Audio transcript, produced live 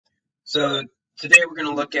So today we're going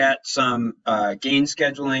to look at some gain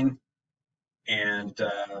scheduling, and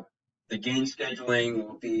the gain scheduling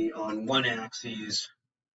will be on one axis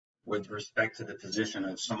with respect to the position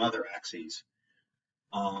of some other axes.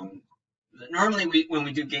 Normally, when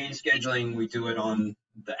we do gain scheduling, we do it on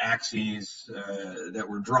the axes that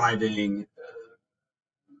we're driving,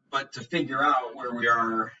 but to figure out where we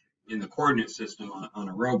are in the coordinate system on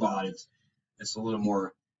a robot, it's a little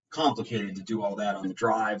more complicated to do all that on the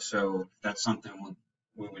drive, so that's something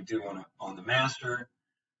we would do on the master.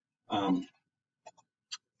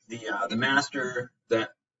 The master that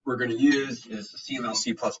we're going to use is the CML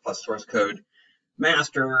C++ source code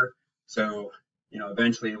master. So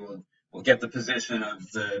eventually we'll get the position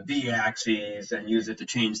of the B axis and use it to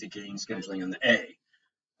change the gain scheduling on the A.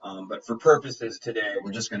 But for purposes today,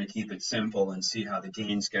 we're just going to keep it simple and see how the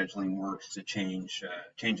gain scheduling works to change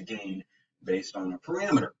a gain based on a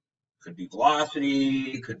parameter. Could be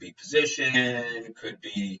velocity, could be position, could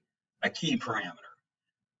be a key parameter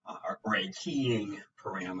or a keying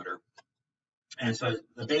parameter. And so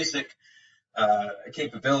the basic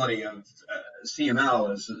capability of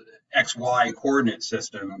CML is XY coordinate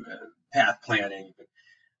system path planning.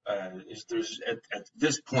 At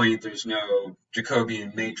this point, there's no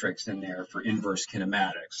Jacobian matrix in there for inverse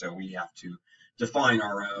kinematics, so we have to define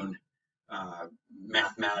our own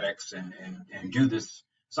mathematics and do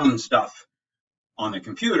some stuff on the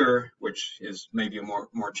computer, which is maybe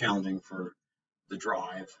more challenging for the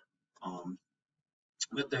drive.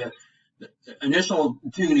 But the initial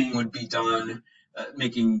tuning would be done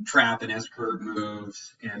making trap and S-curve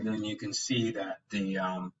moves, and then you can see that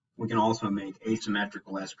we can also make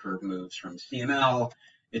asymmetrical S-curve moves from CML.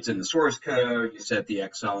 It's in the source code. You set the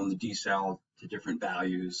XL and the decel to different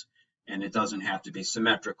values, and it doesn't have to be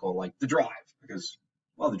symmetrical like the drive because,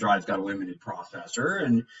 well, the drive's got a limited processor,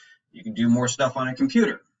 and you can do more stuff on a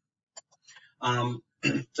computer.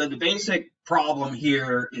 So the basic problem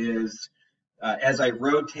here is as I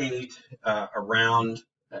rotate around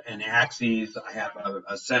an axis, I have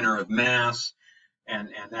a center of mass,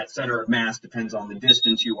 and that center of mass depends on the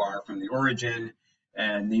distance you are from the origin,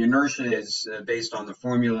 and the inertia is based on the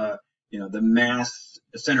formula. The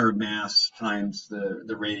center of mass times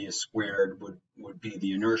the radius squared would be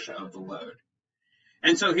the inertia of the load.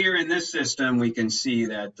 And so here in this system, we can see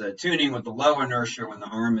that the tuning with the low inertia, when the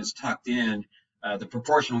arm is tucked in, the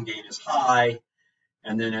proportional gain is high,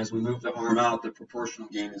 and then as we move the arm out, the proportional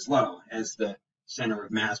gain is low as the center of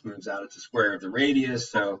mass moves out. It's the square of the radius,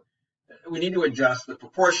 so we need to adjust the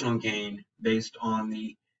proportional gain based on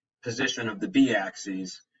the position of the B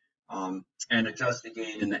axis and adjust the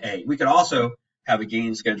gain in the A. We could also have a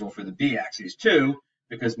gain schedule for the B axis too,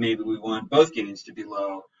 because maybe we want both gains to be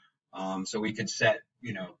low. So we could set,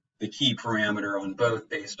 the key parameter on both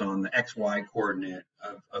based on the XY coordinate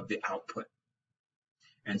of the output.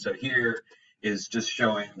 And so here is just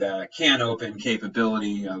showing the CANopen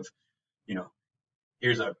capability of,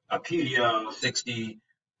 here's a PDO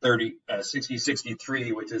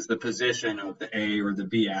 6063, which is the position of the A or the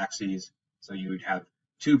B axes. So you would have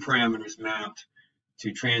two parameters mapped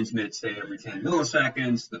to transmit, say, every 10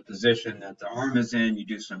 milliseconds, the position that the arm is in. You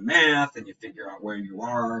do some math and you figure out where you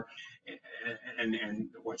are and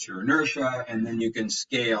what's your inertia, and then you can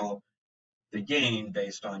scale the gain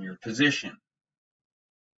based on your position.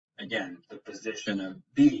 Again, the position of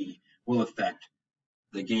B will affect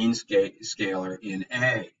the gain scalar in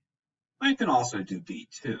A. I can also do B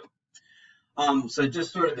too. So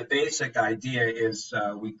just sort of the basic idea is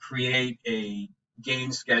we create a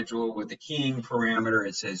gain schedule with the keying parameter.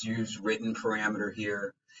 It says use written parameter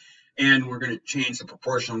here. And we're going to change the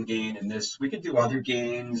proportional gain in this. We could do other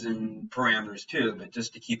gains and parameters too, but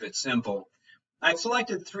just to keep it simple, I've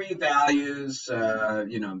selected three values.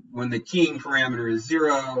 When the keying parameter is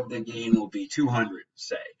 0, the gain will be 200,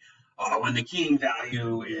 say. When the keying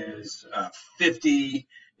value is 50,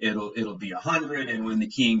 it'll be 100, and when the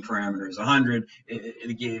keying parameter is 100,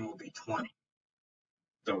 the gain will be 20.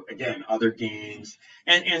 So again, other gains,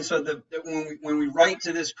 and so when we write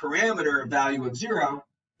to this parameter a value of 0,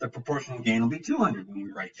 the proportional gain will be 200. When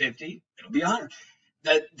we write 50, it'll be 100.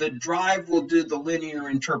 The drive will do the linear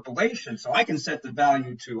interpolation, so I can set the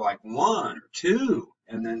value to like 1 or 2,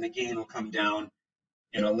 and then the gain will come down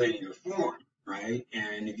in a linear form, right?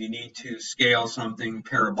 And if you need to scale something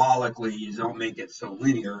parabolically, you don't make it so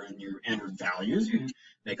linear in your entered values. You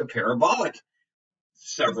make a parabolic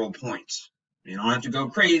several points. You don't have to go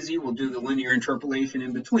crazy. We'll do the linear interpolation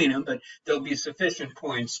in between them, but there'll be sufficient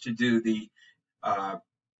points to do the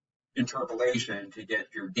interpolation to get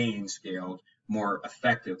your gain scaled more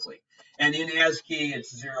effectively. And in ASCII,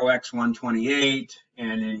 it's 0x128,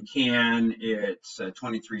 and in CAN, it's a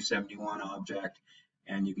 2371 object.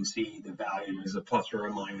 And you can see the value is a plus or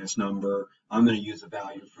a minus number. I'm going to use a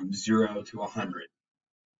value from 0 to 100.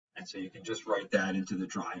 And so you can just write that into the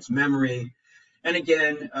drive's memory. And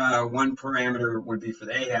again, one parameter would be for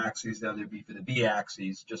the A-axis, the other would be for the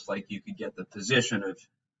B-axis, just like you could get the position of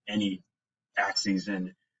any axes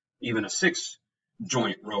in even a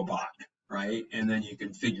 6-joint robot, right? And then you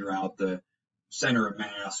can figure out the center of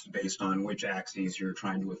mass based on which axes you're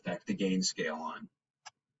trying to affect the gain scale on.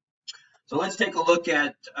 So let's take a look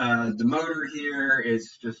at the motor here.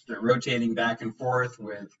 It's just rotating back and forth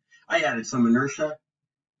with, I added some inertia.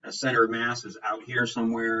 The center of mass is out here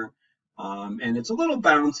somewhere. And it's a little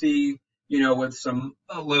bouncy, you know, with some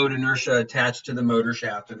load inertia attached to the motor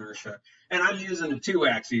shaft inertia. And I'm using a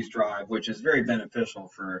 2-axis drive, which is very beneficial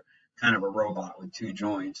for kind of a robot with 2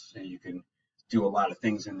 joints. So you can do a lot of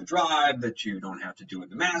things in the drive that you don't have to do in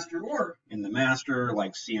the master, or in the master,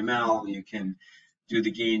 like CML, you can do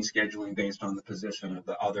the gain scheduling based on the position of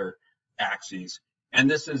the other axes. And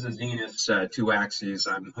this is a Zenith 2-axis.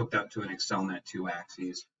 I'm hooked up to an AccelNet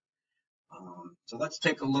 2-axis. So let's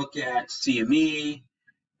take a look at CME,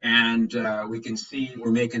 and we can see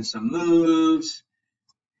we're making some moves.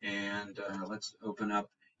 And let's open up.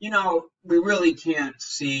 You know, we really can't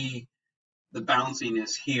see the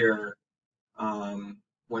bounciness here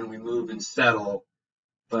when we move and settle,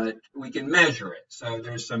 but we can measure it. So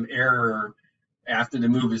there's some error. After the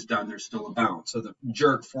move is done, there's still a bounce. So the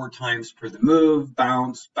jerk 4 times per the move,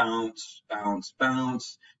 bounce, bounce, bounce,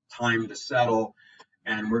 bounce, time to settle.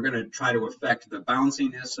 And we're going to try to affect the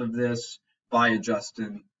bounciness of this by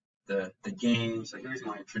adjusting the gain. So here's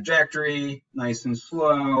my trajectory, nice and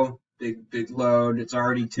slow, big load. It's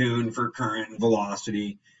already tuned for current and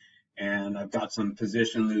velocity. And I've got some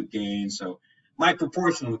position loop gain. So my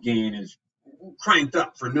proportional gain is cranked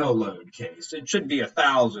up for no load case. It should be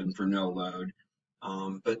 1,000 for no load.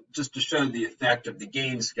 But just to show the effect of the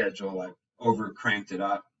gain schedule, I've over cranked it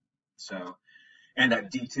up. So, and I've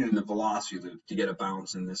detuned the velocity loop to get a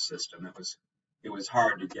bounce in this system. It was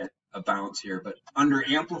hard to get a bounce here, but under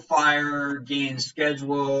amplifier gain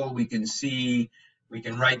schedule, we can see, we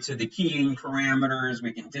can write to the keying parameters,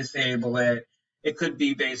 we can disable it. It could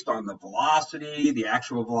be based on the velocity, the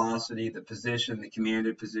actual velocity, the position, the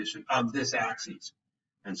commanded position of this axis.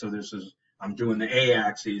 And so this is, I'm doing the A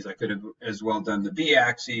axis. I could have as well done the B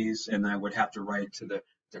axis, and I would have to write to the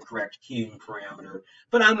correct keying parameter.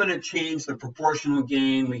 But I'm going to change the proportional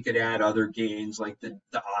gain. We could add other gains like the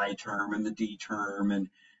I term and the D term, and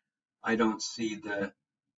I don't see the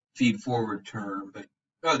feed forward term, but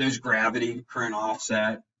oh, there's gravity, current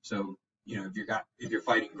offset. So, you know, if you're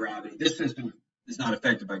fighting gravity, this system is not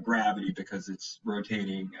affected by gravity because it's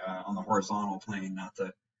rotating on the horizontal plane, not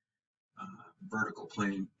the vertical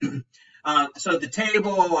plane. So the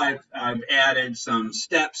table, I've added some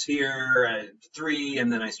steps here, 3,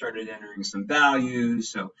 and then I started entering some values.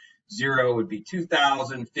 So 0 would be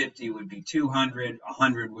 2,000, 50 would be 200,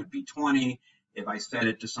 100 would be 20. If I set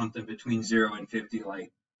it to something between 0 and 50,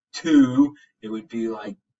 like 2, it would be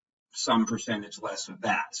like some percentage less of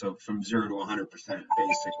that. So from 0 to 100%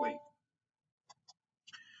 basically.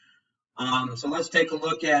 So let's take a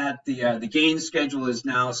look at the gain schedule is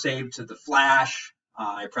now saved to the flash.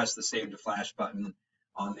 I press the save to flash button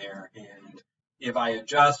on there, and if I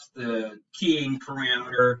adjust the keying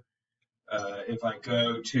parameter, if I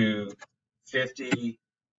go to 50,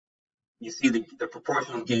 you see the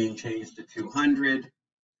proportional gain changed to 200,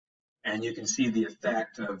 and you can see the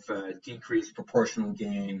effect of decreased proportional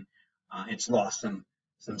gain. It's lost some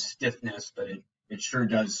stiffness, but it sure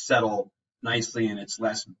does settle nicely, and it's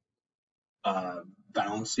less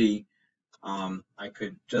bouncy. I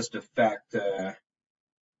could just affect 0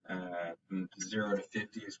 to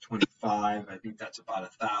 50 is 25. I think that's about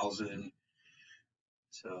 1,000.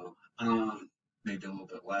 So maybe a little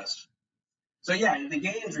bit less. So yeah, the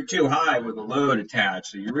gains are too high with a load attached.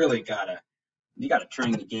 So you really gotta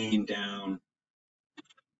turn the gain down.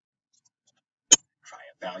 Try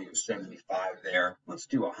a value of 75 there. Let's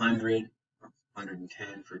do 100 or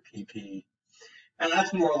 110 for PP. And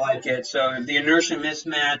that's more like it. So if the inertia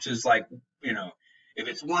mismatch is like, you know, if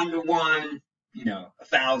it's 1 to 1, you know,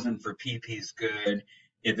 1,000 for PP is good.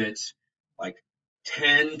 If it's like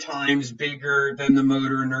 10 times bigger than the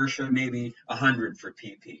motor inertia, maybe 100 for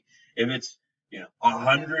PP. If it's, you know,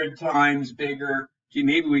 100 times bigger, gee,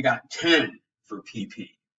 maybe we got 10 for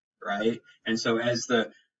PP, right? And so as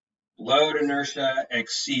the load inertia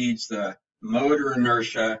exceeds the motor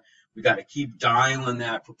inertia, we got to keep dialing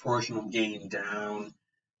that proportional gain down.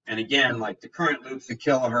 And again, like the current loop's a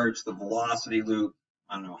kilohertz, the velocity loop,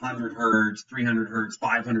 I don't know, 100 hertz, 300 hertz,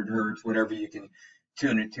 500 hertz, whatever you can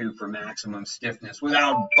tune it to for maximum stiffness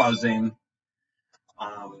without buzzing.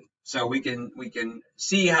 So we can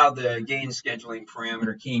see how the gain scheduling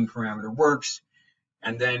parameter, keying parameter works.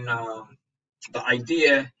 And then the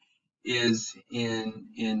idea is in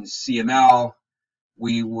CML,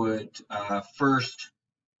 we would first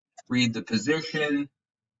read the position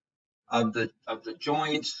of the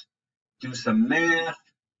joints, do some math,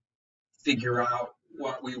 figure out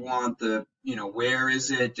what we want the, where is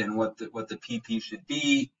it and what the PP should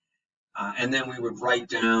be, and then we would write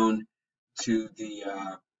down to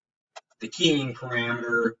the keying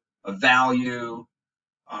parameter a value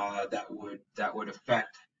that would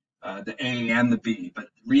affect the A and the B. But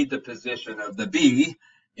read the position of the B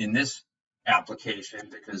in this application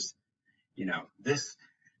because this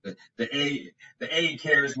the A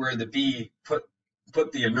cares where the B put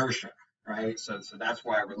the inertia, right? So that's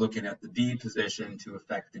why we're looking at the B position to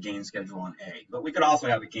affect the gain schedule on A. But we could also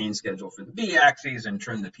have a gain schedule for the B axes and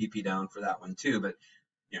turn the PP down for that one too. But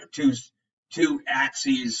two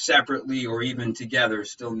axes separately or even together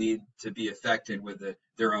still need to be affected with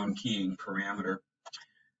their own keying parameter.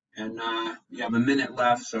 And we have a minute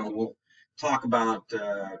left, so we'll talk about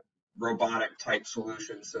robotic type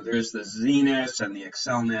solutions. So there's the Zenus and the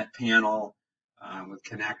AccelNet panel with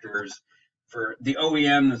connectors. For the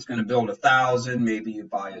OEM that's going to build 1,000, maybe you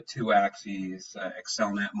buy a 2-axis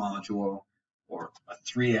AccelNet module or a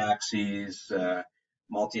 3-axis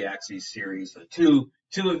multi-axis series. So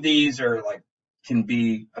two of these are can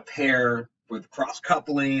be a pair with cross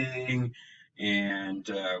coupling and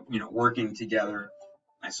working together.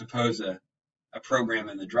 I suppose a program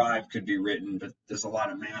in the drive could be written, but there's a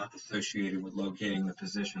lot of math associated with locating the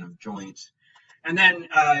position of joints. And then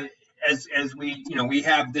as we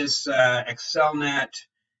have this AccelNet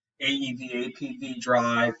AEV APV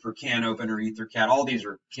drive for CANopen or EthreCAT. All these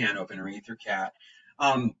are CANopen or EthreCAT.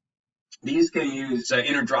 These can use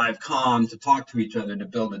inter-drive comm to talk to each other to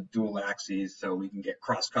build a dual axes, so we can get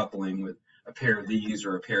cross coupling with a pair of these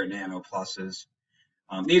or a pair of nano pluses.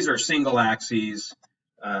 These are single axes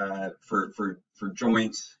for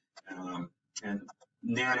joints, and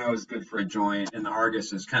nano is good for a joint, and the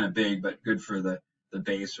Argus is kind of big but good for the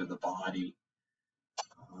base or the body.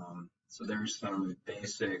 So there's some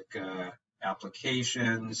basic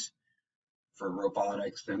applications for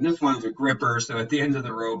robotics, and this one's a gripper. So at the end of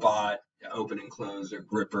the robot, open and close a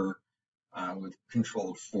gripper with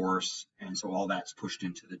controlled force, and so all that's pushed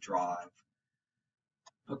into the drive.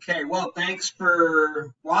 Okay, well, thanks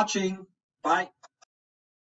for watching. Bye.